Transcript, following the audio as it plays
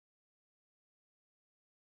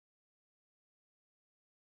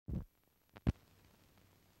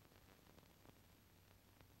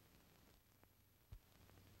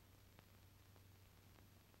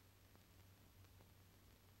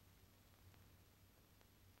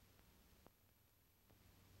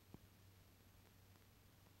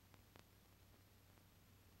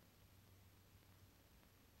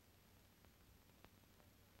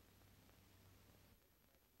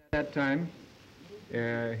At that time,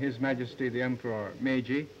 His Majesty the Emperor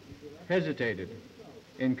Meiji hesitated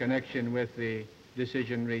in connection with the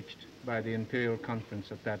decision reached by the Imperial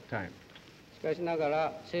Conference at that time. しかしなが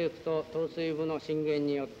ら政府と統帥部の進言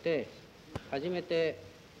によって初めて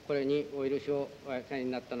これにお許しをお与え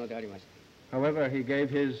になったのでありました。However, he gave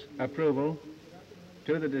his approval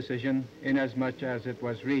to the decision inasmuch as it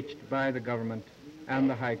was reached by the government and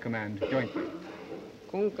the High Command jointly.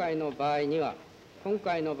 今回の場合には9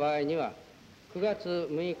月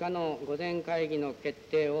6日の御前会議の決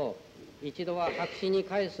定を一度は白紙に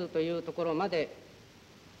返すというところまで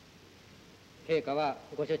陛下は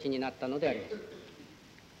ご処置になったのであります。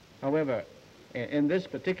However, in this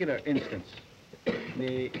particular instance,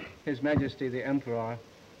 His Majesty the Emperor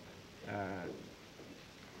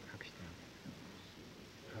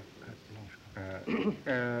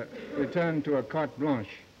returned to a carte blanche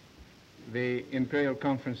the Imperial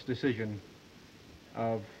Conference decision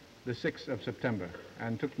of the 6th of September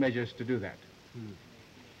and took measures to do that.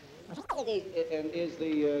 And is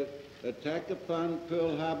the attack upon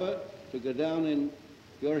Pearl Harbor to go down in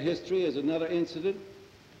your history as another incident?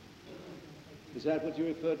 Is that what you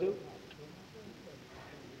refer to?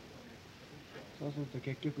 そうすると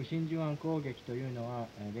結局真珠湾攻撃というのは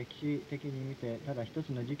歴史的に見てただ一つ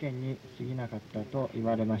の事件に過ぎなかったと言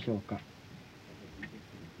われましょうか。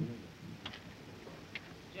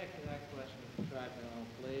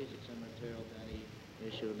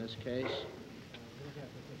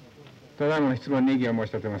ただいまの質問に異議を申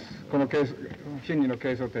し立てます。この審理の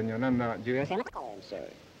係争点には何ら重要性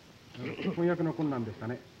翻訳の困難でした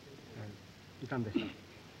ね。遺憾でした。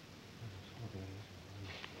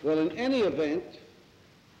Well, in any event,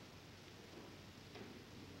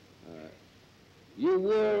 you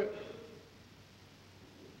were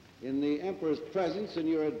in the Emperor's presence and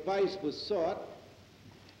your advice was sought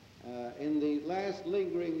in the last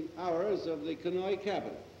lingering hours of the Kanoi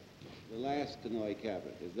cabinet, the last Kanoi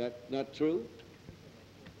cabinet. Is that not true?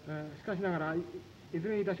 しかしながら、いず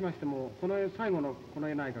れにいたしましても、最後の近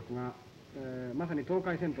衛内閣が、まさに倒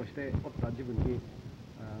壊戦としておった時分に、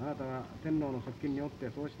あなたは天皇の側近によっ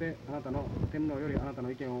て、そうして天皇よりあなた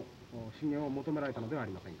の意見を、進言を求められたのではあ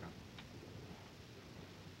りませんか。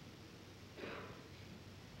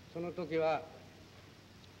その時は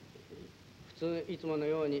普通いつもの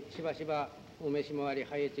ようにしばしばお召し回り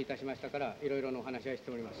拝謁いたしましたからいろいろなお話はし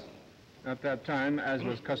ております。At that time, as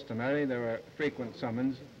was customary, there were frequent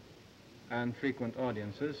summons and frequent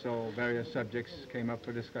audiences, so various subjects came up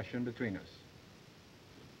for discussion between us.